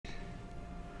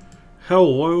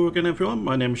Hello again everyone,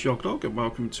 my name is Yogdog and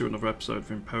welcome to another episode of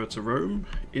Imperator Rome.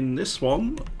 In this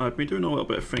one, I've been doing a little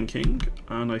bit of thinking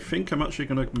and I think I'm actually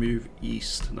going to move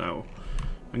east now.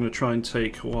 I'm going to try and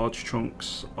take large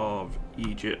chunks of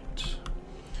Egypt.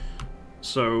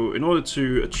 So in order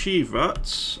to achieve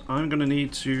that, I'm going to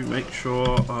need to make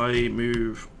sure I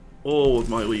move all of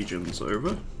my legions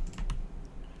over.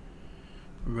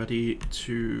 Ready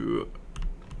to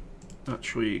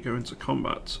actually go into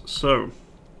combat. So,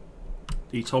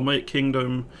 the Ptolemaic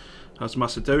Kingdom has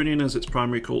Macedonian as its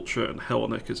primary culture and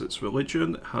Hellenic as its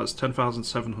religion. It has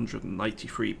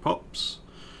 10,793 pops,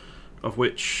 of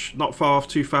which not far off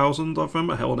 2,000 of them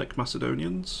are Hellenic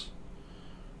Macedonians.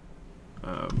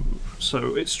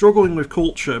 So it's struggling with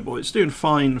culture, but it's doing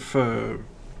fine for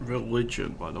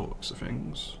religion by the looks of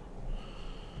things.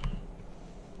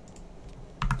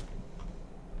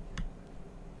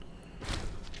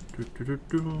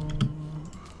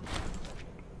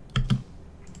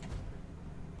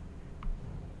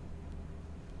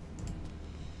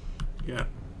 Yeah,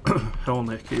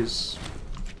 Hellenic is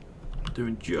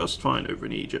doing just fine over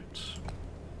in Egypt.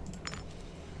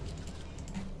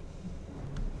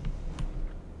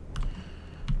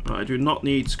 I do not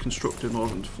need to construct a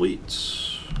northern fleet.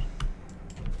 So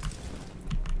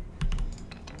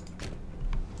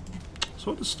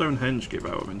what does Stonehenge give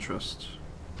out of interest?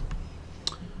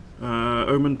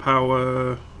 Omen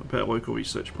power, a better local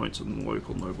research points and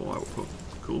local noble output.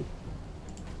 Cool.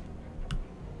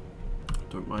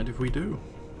 Don't mind if we do.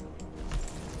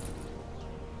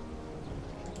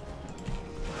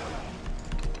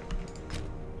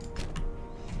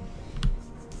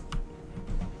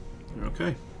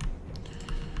 Okay.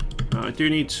 I do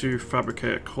need to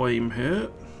fabricate a claim here.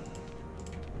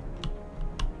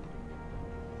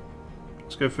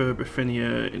 Let's go for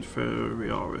Bithynia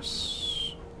Inferioris.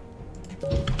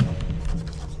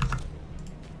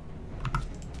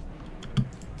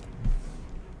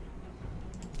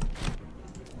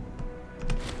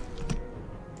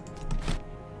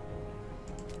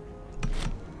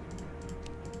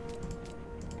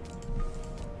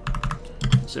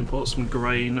 Let's import some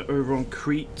grain over on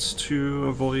Crete to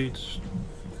avoid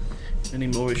any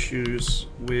more issues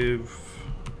with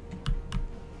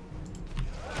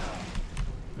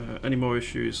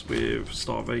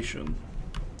starvation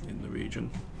in the region.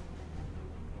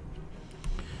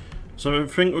 So I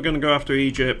think we're going to go after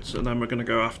Egypt and then we're going to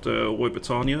go after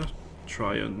Louisiana,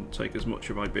 try and take as much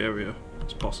of Iberia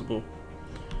as possible.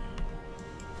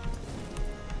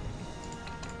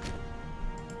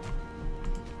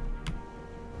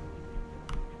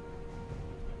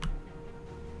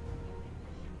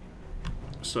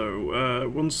 So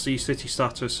once the city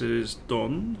status is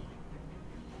done,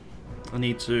 I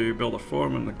need to build a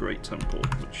forum and a great temple,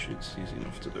 which is easy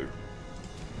enough to do.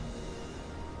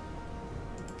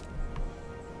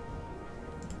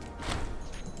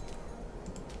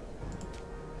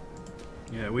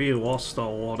 Yeah, we lost a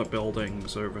lot of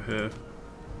buildings over here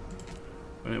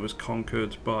when it was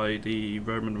conquered by the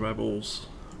Roman rebels.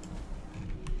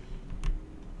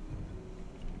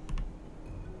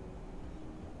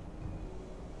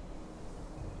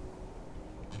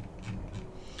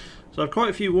 So I have quite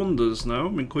a few wonders now,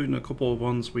 including a couple of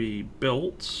ones we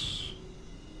built.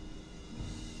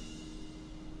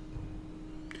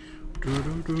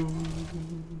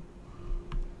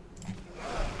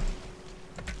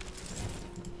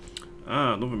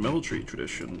 Ah, another military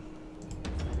tradition.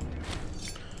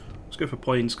 Let's go for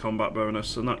Plains Combat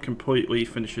bonus, and that completely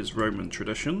finishes Roman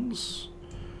traditions.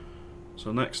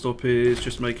 So next up is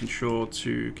just making sure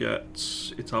to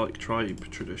get Italic tribe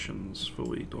traditions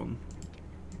fully done.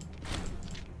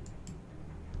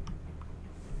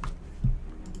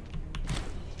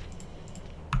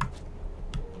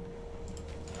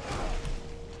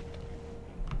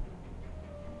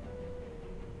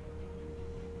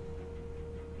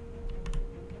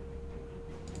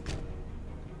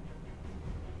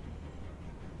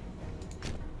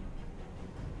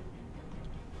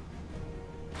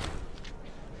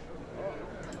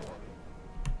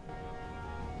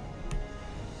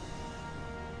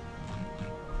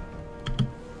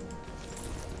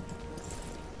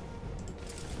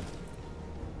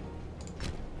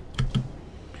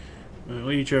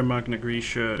 Legio Magna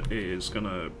Graecia is going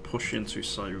to push into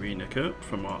Cyrenica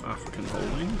from our African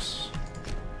holdings.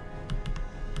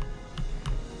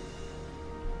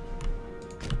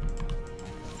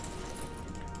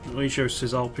 Legio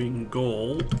Cisalpine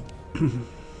Gaul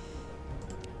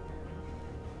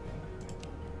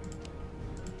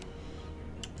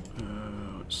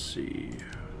let's see.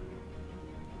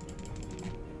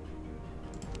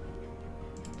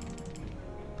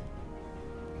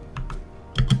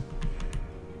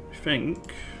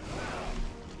 think...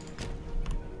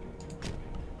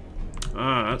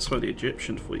 Ah, that's where the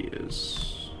Egyptian fleet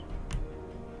is.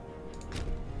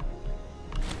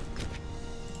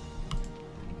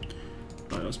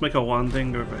 Right, let's make a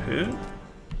landing over here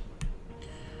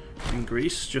in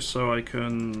Greece, just so I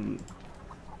can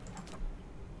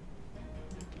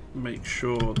make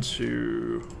sure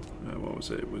to... what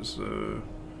was it? It was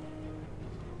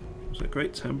it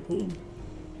Great Temple?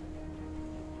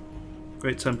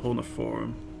 Great Temple and a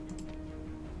Forum.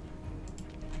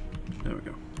 There we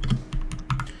go.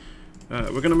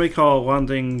 We're going to make our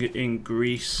landing in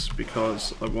Greece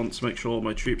because I want to make sure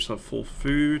my troops have full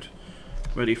food,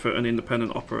 ready for an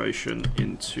independent operation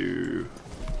into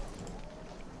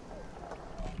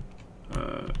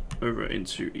over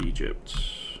into Egypt.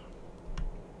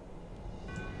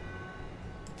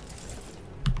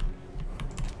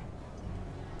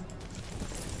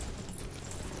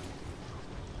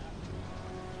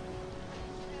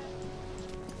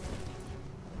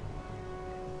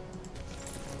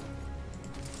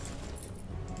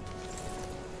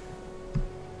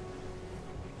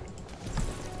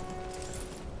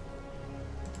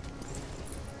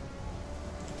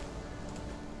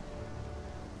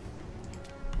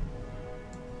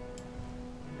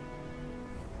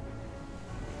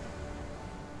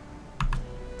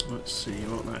 Let's see,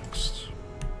 what next?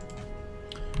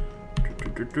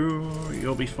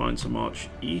 You'll be fine to march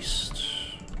east.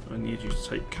 I need you to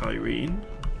take Kyrene.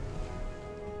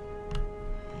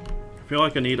 I feel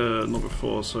like I need another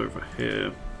force over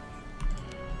here.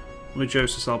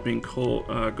 Joseph's Alpine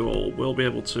Gaul will be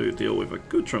able to deal with a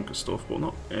good chunk of stuff, but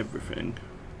not everything.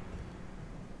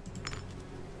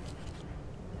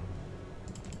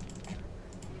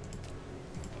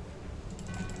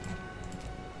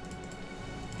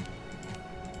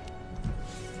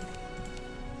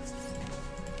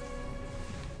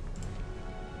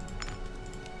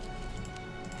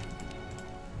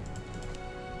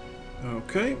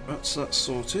 Okay, that's that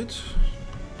sorted.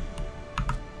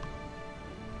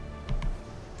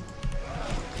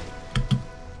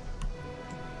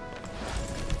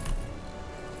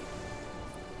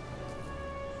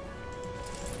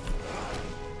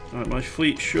 Right, my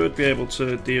fleet should be able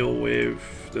to deal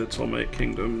with the Ptolemaic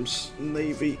Kingdom's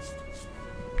navy.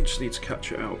 I just need to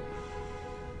catch it out.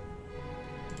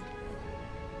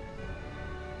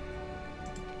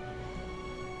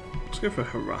 Let's go for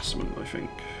harassment, I think.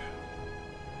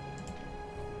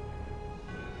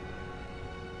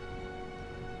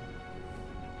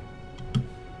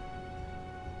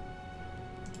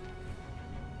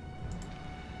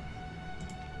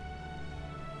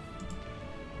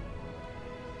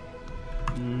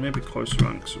 Maybe close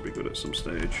ranks would be good at some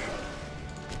stage.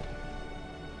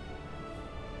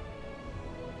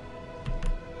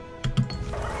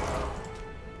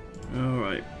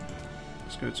 Alright,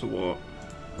 let's go to war.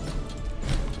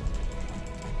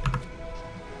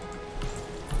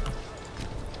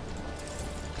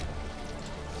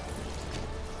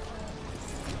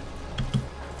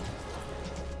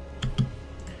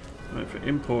 Right, for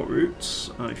import routes,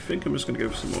 I think I'm just going to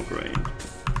go for some more grain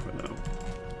for now.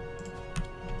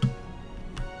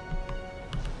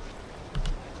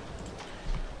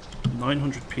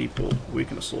 $900 people, we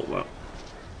can assault that.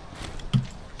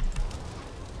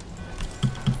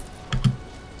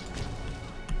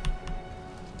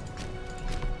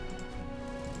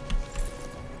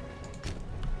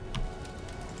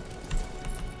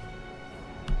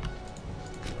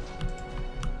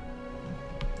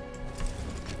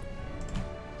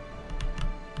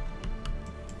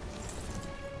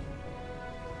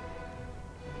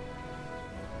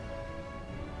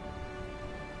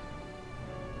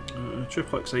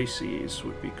 Triplex ACs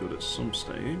would be good at some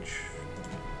stage.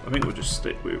 I think we'll just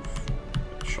stick with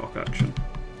shock action.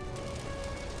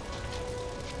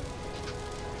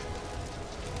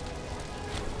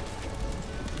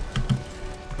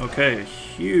 Okay,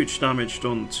 huge damage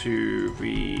done to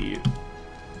the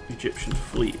Egyptian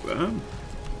fleet there.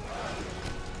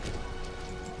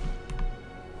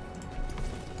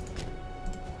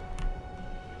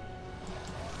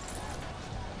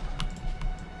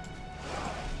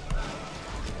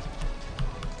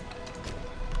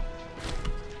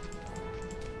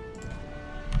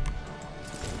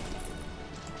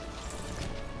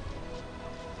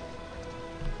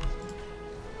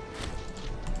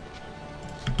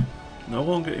 No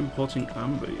longer importing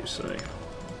amber, you say?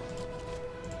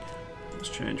 Let's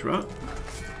change that.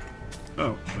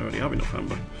 Oh, I already have enough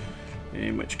amber.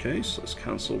 In which case, let's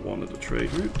cancel one of the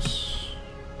trade routes.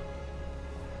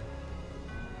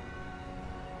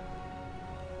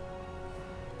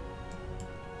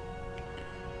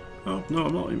 Oh, no,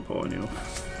 I'm not importing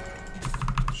enough.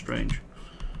 strange.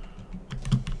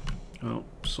 Oh,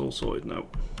 it's all sorted now.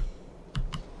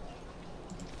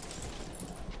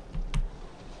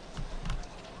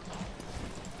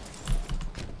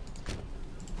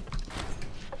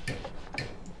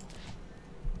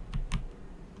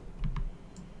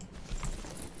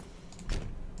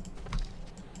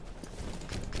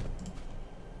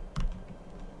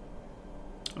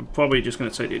 I'm probably just going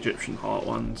to take the Egyptian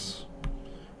heartlands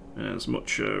and as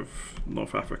much of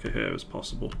North Africa here as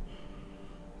possible.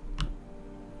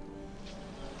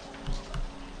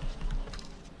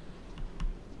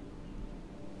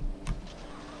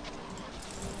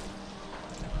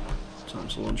 Time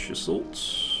to launch your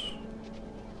assaults.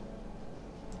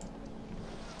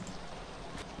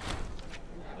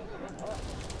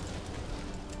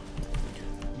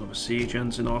 Another siege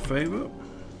ends in our favour.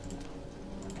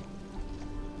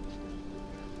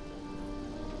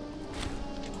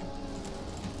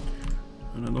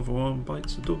 And another one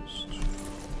bites the dust.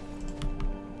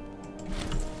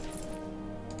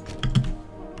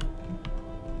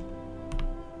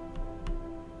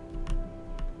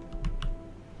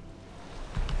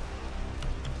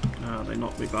 Ah, they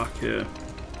knocked me back here.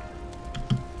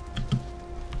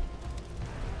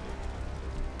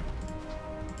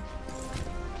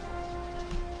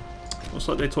 Looks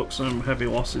like they took some heavy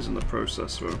losses in the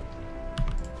process though.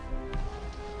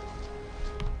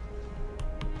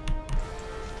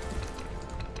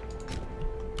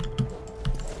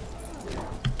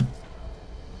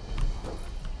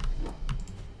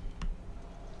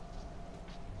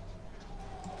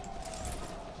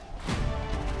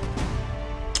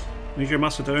 Major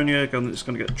Macedonia, it's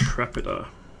going to get Trepida.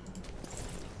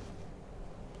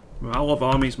 Morale of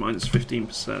armies minus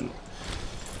 15%.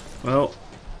 Well,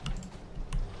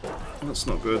 that's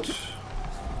not good.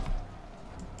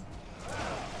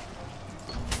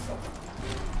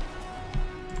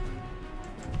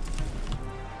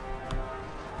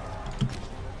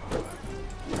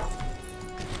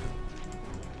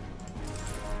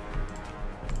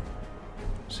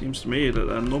 Seems to me that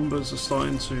their numbers are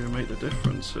starting to make the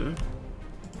difference here.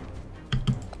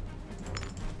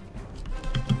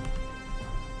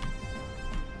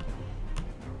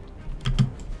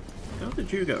 How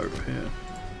did you get over here?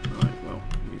 Right, well,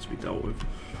 it needs to be dealt with.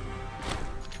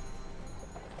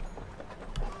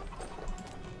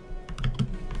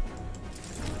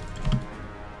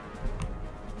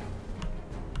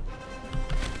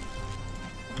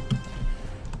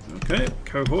 Okay,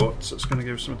 cohorts, that's going to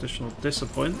give some additional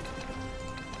discipline.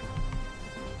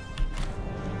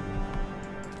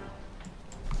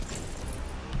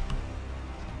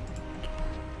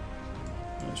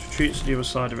 Let's retreat to the other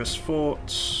side of this fort.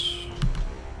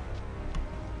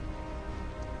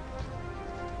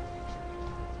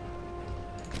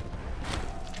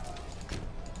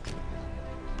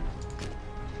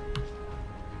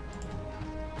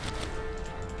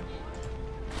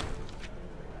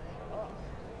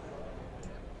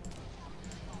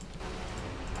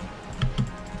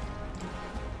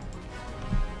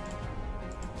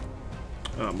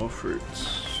 More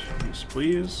fruits. Yes,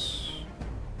 please.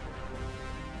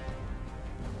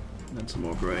 And then some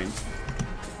more grain.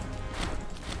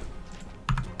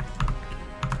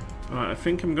 Alright, I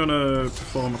think I'm gonna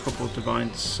perform a couple of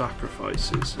divine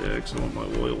sacrifices here because I want my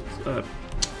loyalty,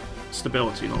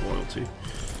 stability, not loyalty,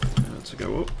 to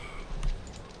go up.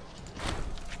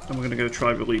 And we're gonna go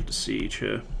try to relieve the siege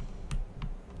here.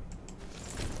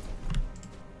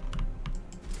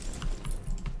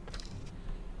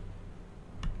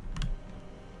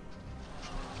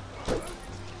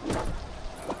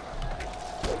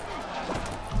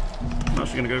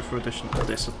 Going to go for additional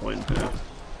discipline here.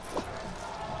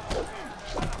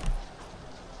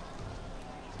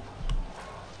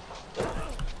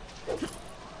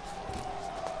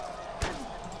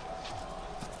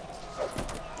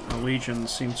 Our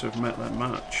legions seem to have met their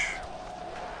match.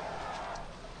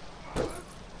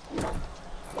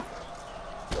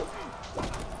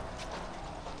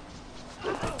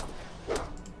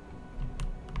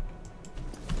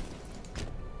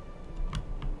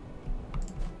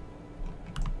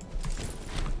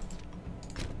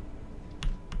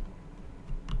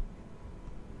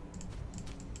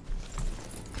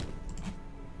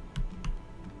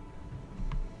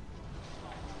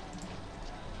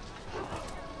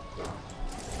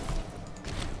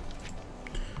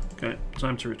 Okay,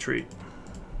 time to retreat.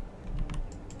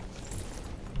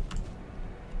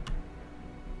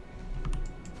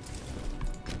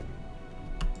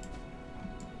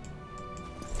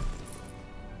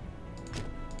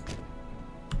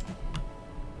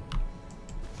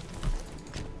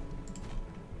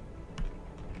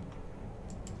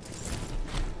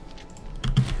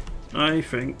 I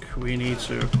think we need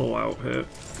to pull out here.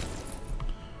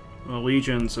 Our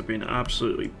legions have been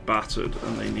absolutely battered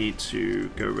and they need to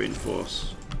go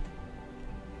reinforce.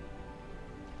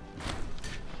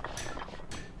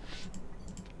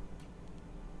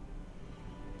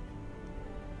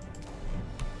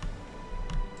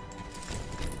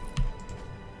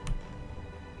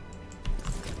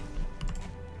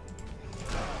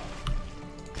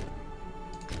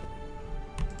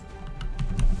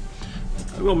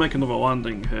 I will make another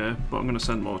landing here, but I'm going to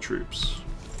send more troops.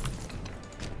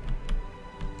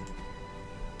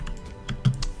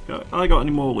 I got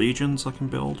any more legions I can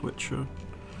build, which are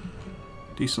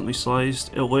decently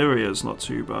sized? Illyria's not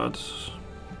too bad.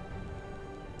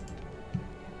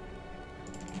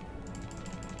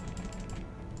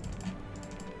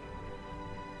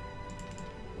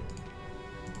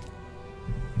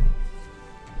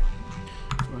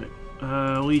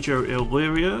 Legio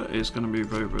Illyria is going to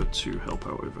move over to help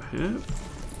out over here.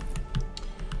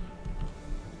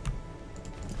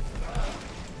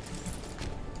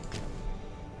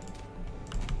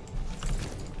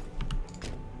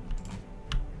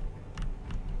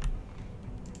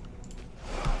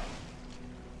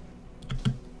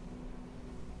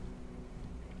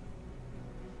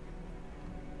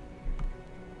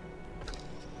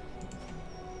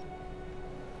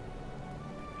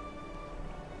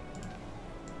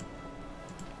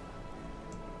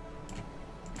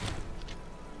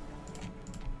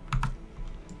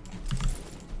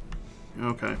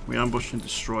 Okay, we ambushed and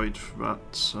destroyed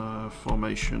that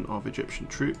formation of Egyptian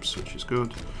troops, which is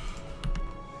good.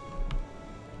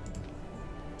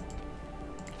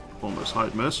 Almost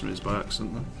hired mercenaries by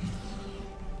accident then.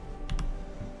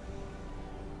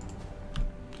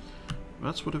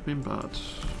 That would have been bad.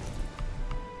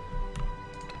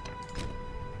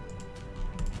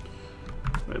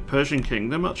 Right, Persian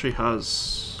Kingdom actually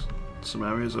has some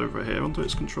areas over here under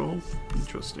its control.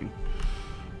 Interesting.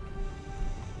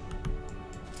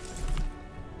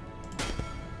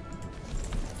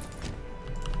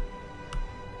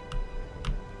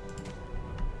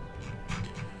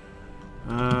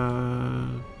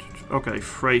 Okay,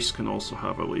 Thrace can also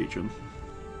have a legion.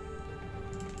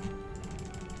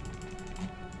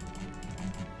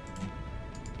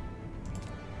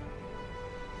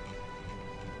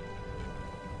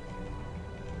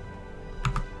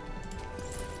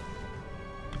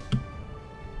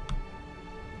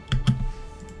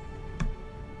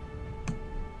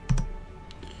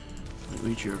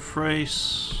 Legio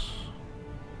Thrace.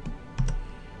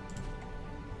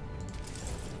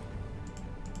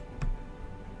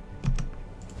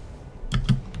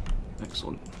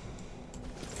 Excellent.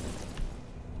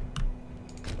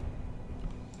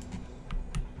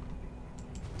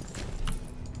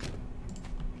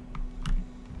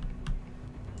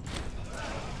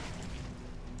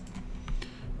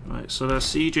 Right, so their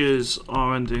sieges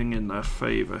are ending in their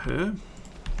favour here.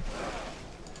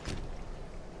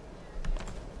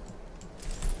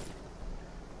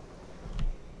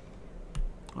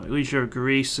 Right, Legio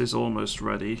Greece is almost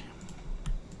ready.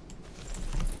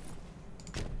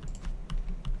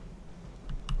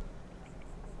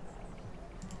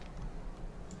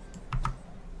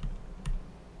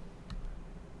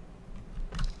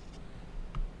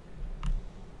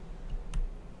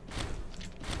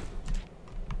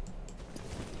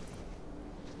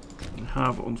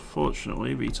 Have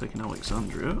unfortunately retaken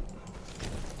Alexandria.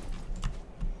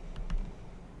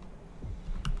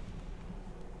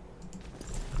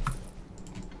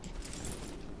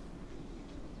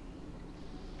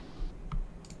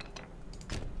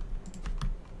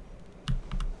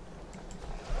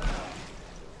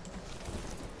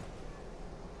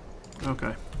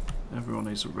 Okay, everyone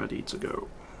is ready to go.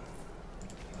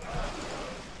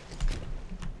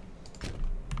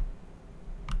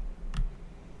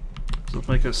 So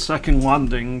make a second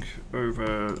landing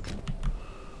over.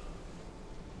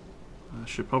 I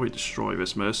should probably destroy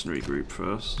this mercenary group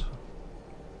first.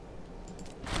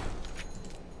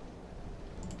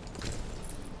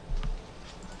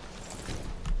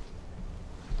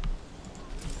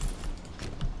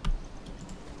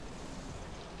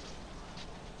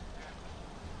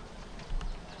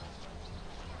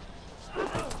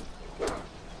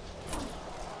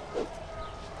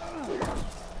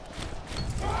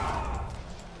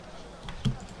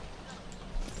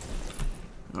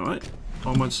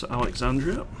 Onwards to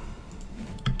Alexandria.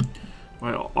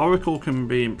 Right, Oracle can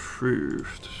be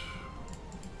improved.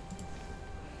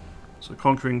 So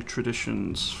conquering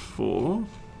traditions 4.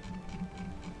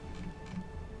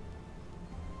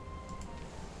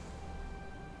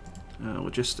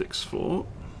 Logistics 4.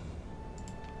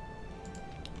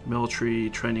 Military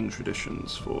training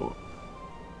traditions 4.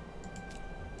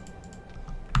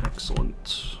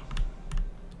 Excellent.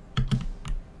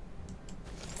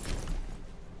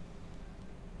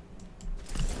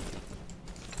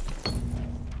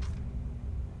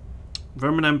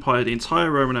 Roman Empire, the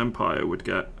entire Roman Empire would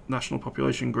get national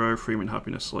population growth, freedom,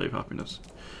 happiness, slave happiness.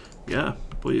 Yeah,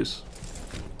 please.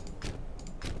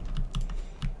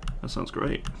 That sounds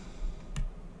great.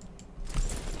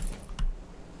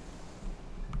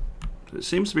 It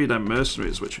seems to be their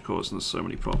mercenaries which are causing us so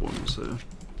many problems here.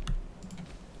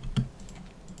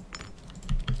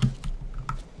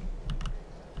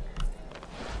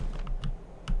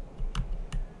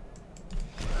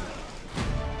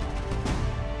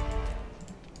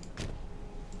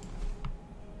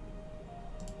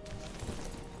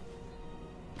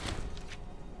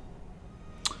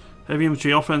 Heavy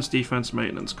infantry offense, defense,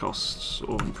 maintenance costs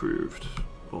all improved.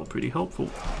 All pretty helpful.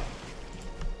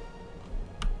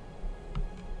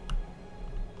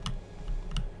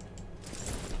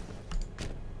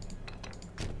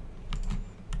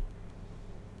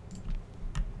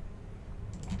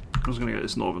 I was going to get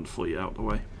this northern fleet out of the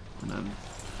way and then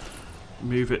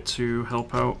move it to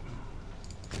help out.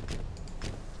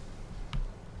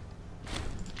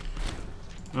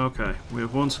 Okay, we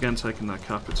have once again taken their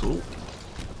capital.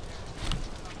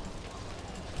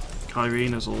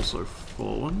 Kyrene has also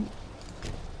fallen.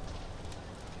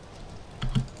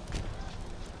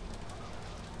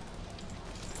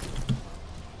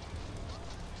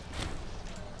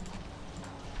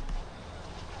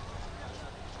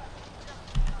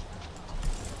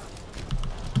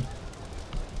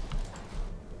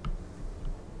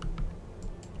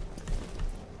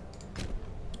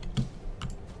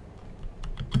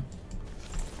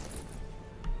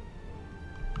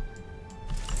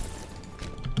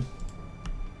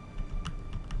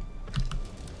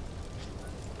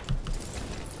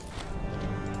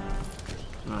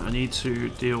 I need to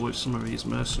deal with some of these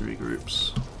mercenary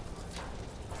groups.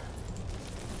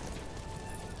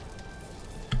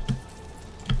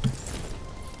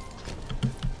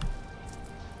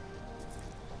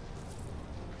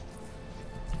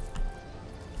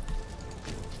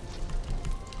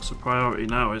 So priority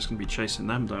now is going to be chasing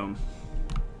them down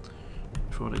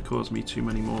before they cause me too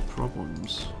many more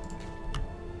problems.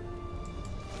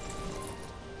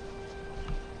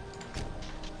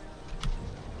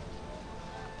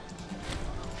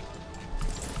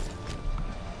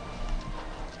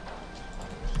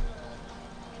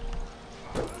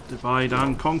 Divide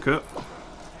and conquer.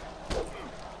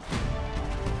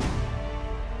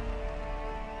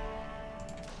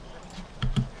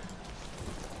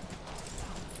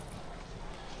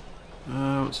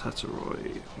 What's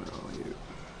Heteroi? Where are you?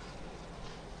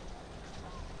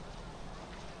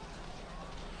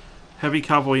 Heavy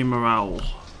cavalry morale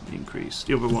increase.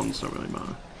 The other ones don't really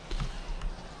matter.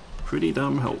 Pretty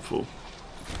damn helpful.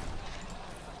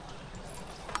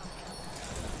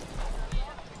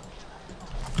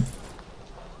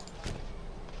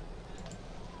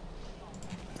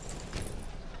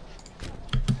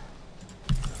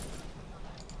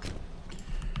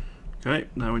 Okay,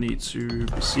 now we need to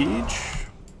besiege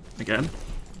again.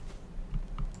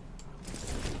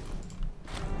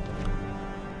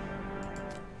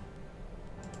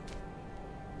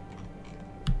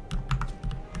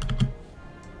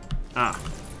 Ah.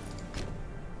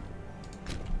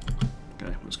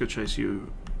 Okay, let's go chase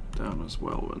you down as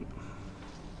well then.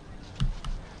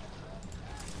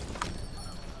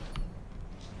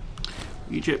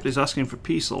 Egypt is asking for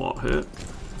peace a lot here.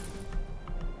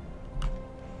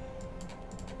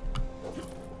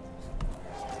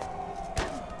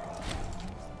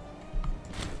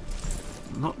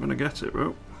 Not gonna get it,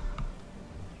 bro.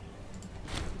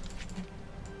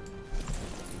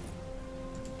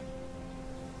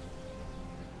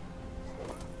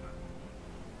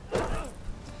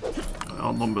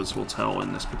 Our numbers will tell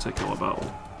in this particular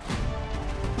battle.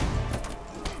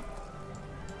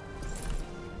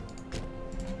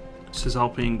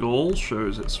 Cisalpine Gaul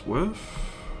shows its worth.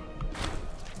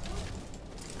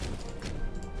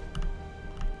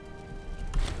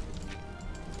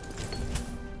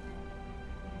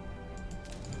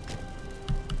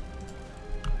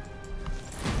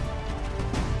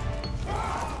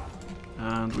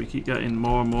 And we keep getting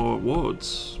more and more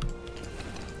awards,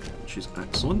 which is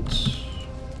excellent.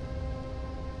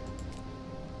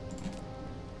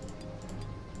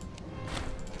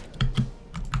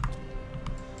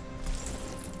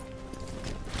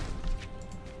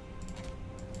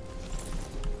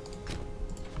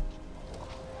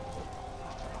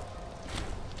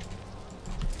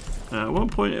 At one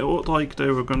point it looked like they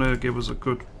were going to give us a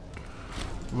good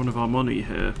run of our money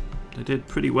here. They did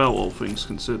pretty well, all things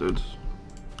considered.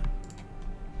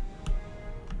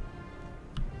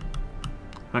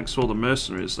 Thanks to all the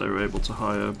mercenaries they were able to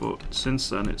hire, but since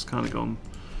then it's kind of gone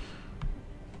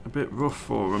a bit rough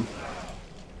for them.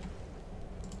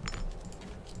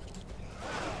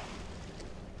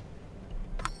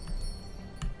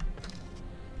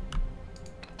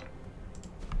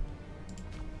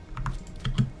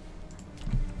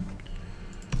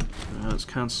 Let's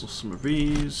cancel some of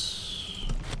these.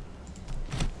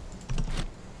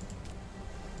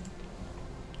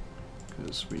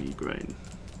 Because we need grain.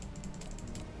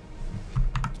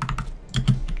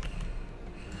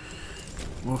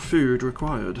 More food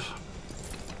required.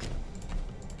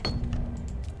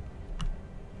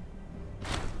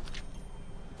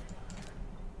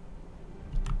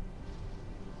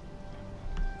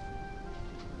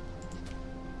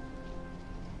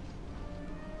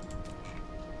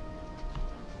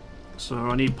 So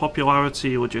I need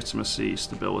popularity, legitimacy,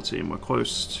 stability, and we're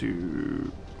close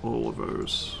to all of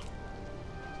those.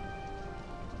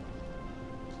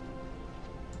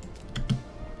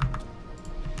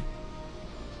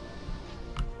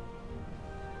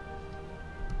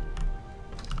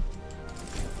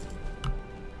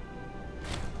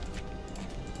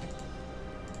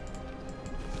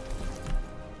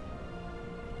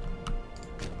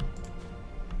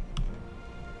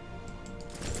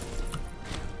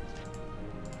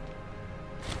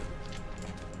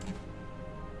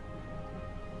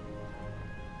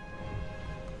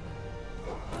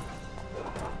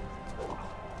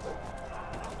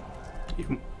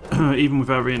 Even with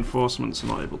our reinforcements, I'm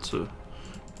not able to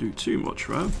do too much,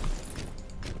 right?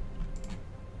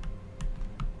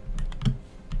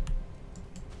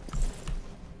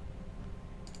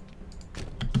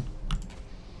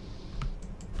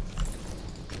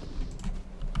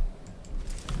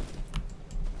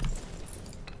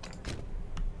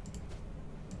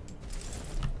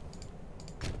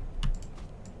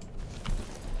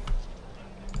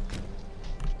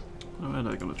 Where are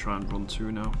they going to try and run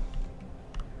to now?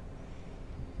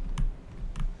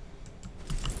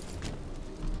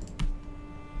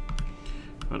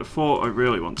 The fort I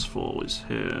really want to fall is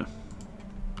here.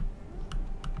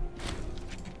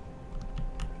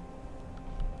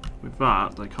 With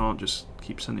that, they can't just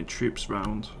keep sending troops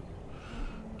round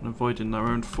and avoiding their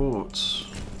own forts.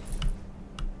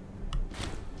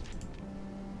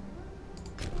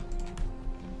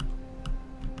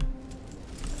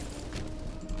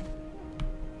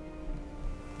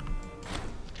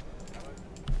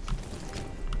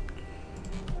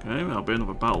 Okay, there'll be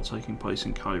another battle taking place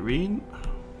in Kyrene.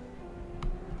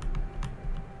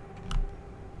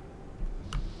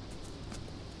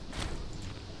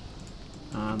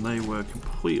 And they were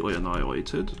completely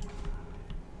annihilated.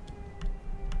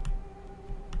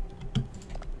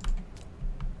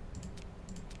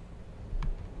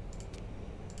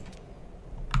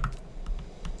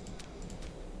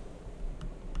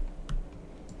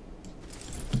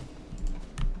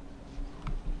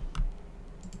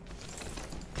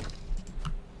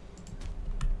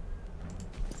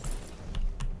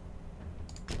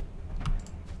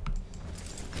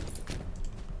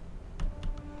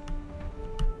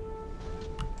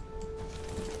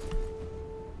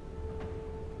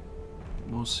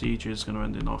 Siege is going to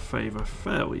end in our favour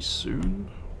fairly soon.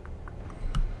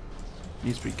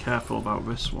 Need to be careful about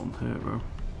this one here though.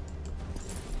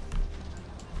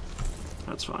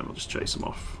 That's fine, we'll just chase them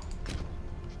off.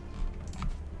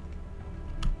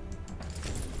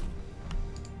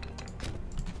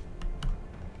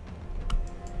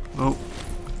 Oh,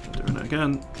 they're doing it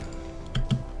again.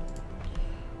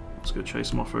 Let's go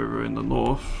chase them off over in the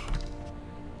north.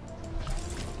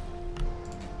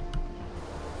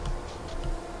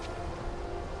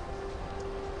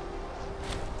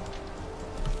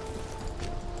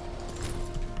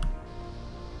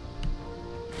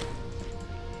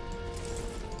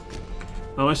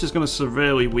 Now this is going to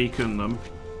severely weaken them.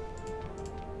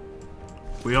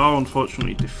 We are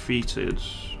unfortunately defeated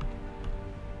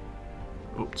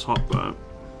up top there.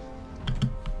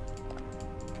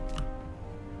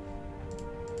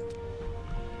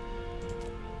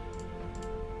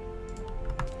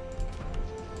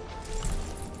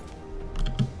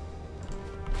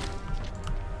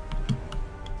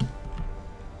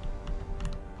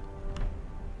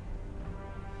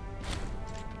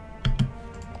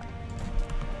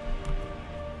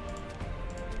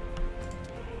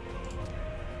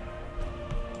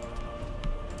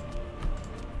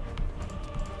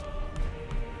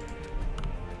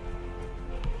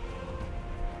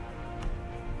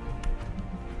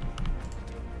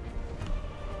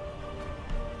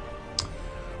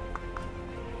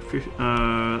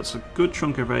 That's a good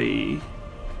chunk of AE.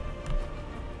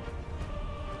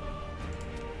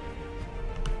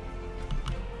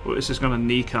 But this is going to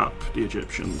kneecap the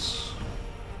Egyptians.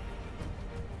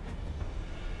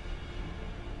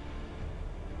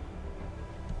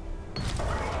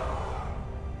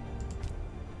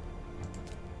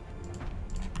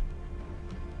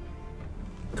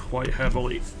 Quite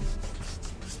heavily.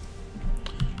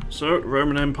 So, the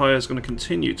Roman Empire is going to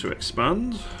continue to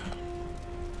expand.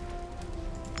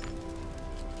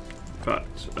 In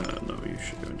fact, no, you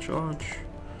should go in charge.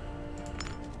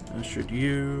 As should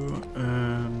you,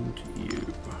 and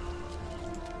you.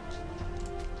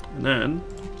 And then,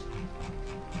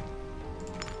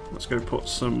 let's go put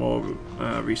some more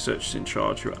researchers in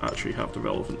charge who actually have the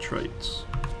relevant traits.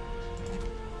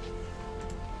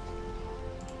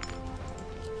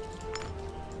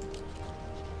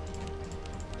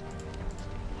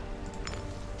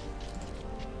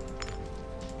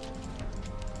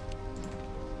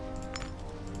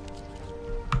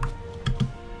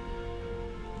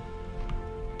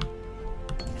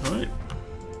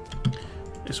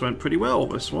 This went pretty well,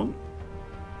 this one.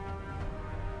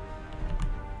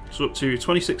 So up to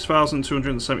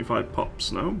 26,275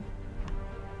 pops now.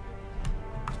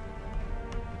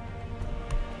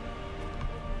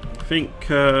 I think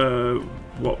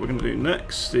what we're going to do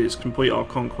next is complete our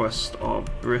conquest of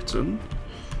Britain.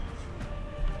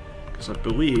 Because I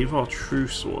believe our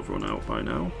truce will have run out by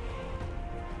now.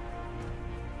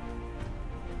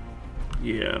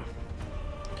 Yeah.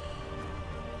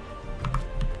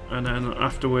 And then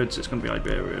afterwards it's going to be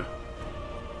Iberia.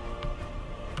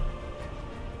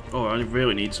 Oh, I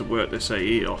really need to work this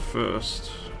AE off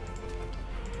first.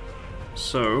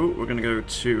 So, we're going to go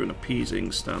to an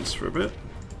appeasing stance for a bit.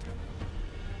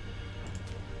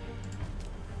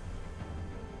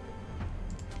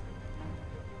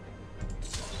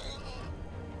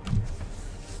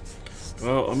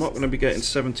 Well, I'm not going to be getting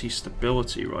 70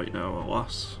 stability right now,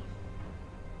 alas.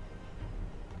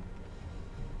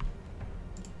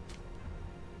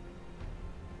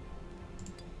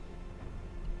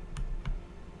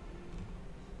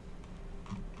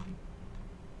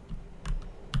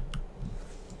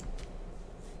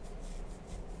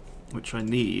 Which I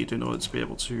need in order to be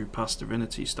able to pass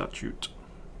Divinity Statute.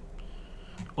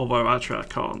 Although actually I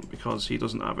can't because he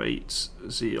doesn't have 8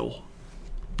 Zeal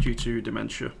due to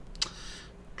dementia.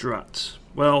 Drat.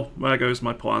 Well, there goes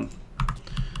my plan.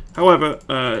 However,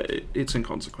 it's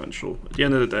inconsequential. At the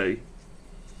end of the day,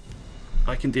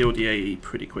 I can deal with the AE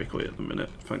pretty quickly at the minute,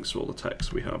 thanks to all the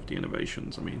techs we have, the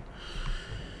innovations, I mean.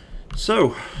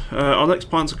 So, our next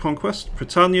plans are conquest,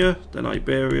 Britannia, then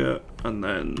Iberia, and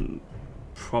then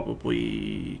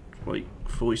probably like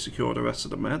fully secure the rest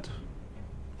of the Med.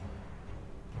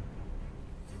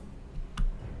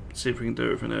 See if we can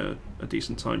do it within a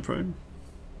decent time frame.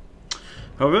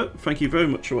 However, thank you very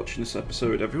much for watching this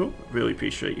episode, everyone. I really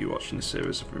appreciate you watching this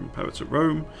series of Imperator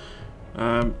Rome.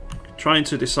 Trying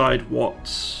to decide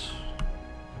what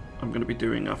I'm going to be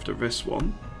doing after this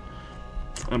one.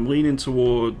 I'm leaning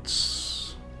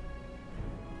towards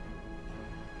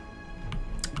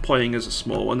playing as a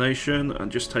smaller nation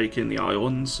and just taking the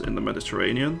islands in the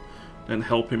Mediterranean, then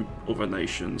helping other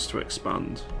nations to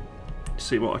expand.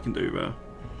 See what I can do there.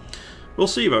 We'll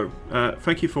see though.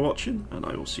 Thank you for watching, and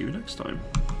I will see you next time.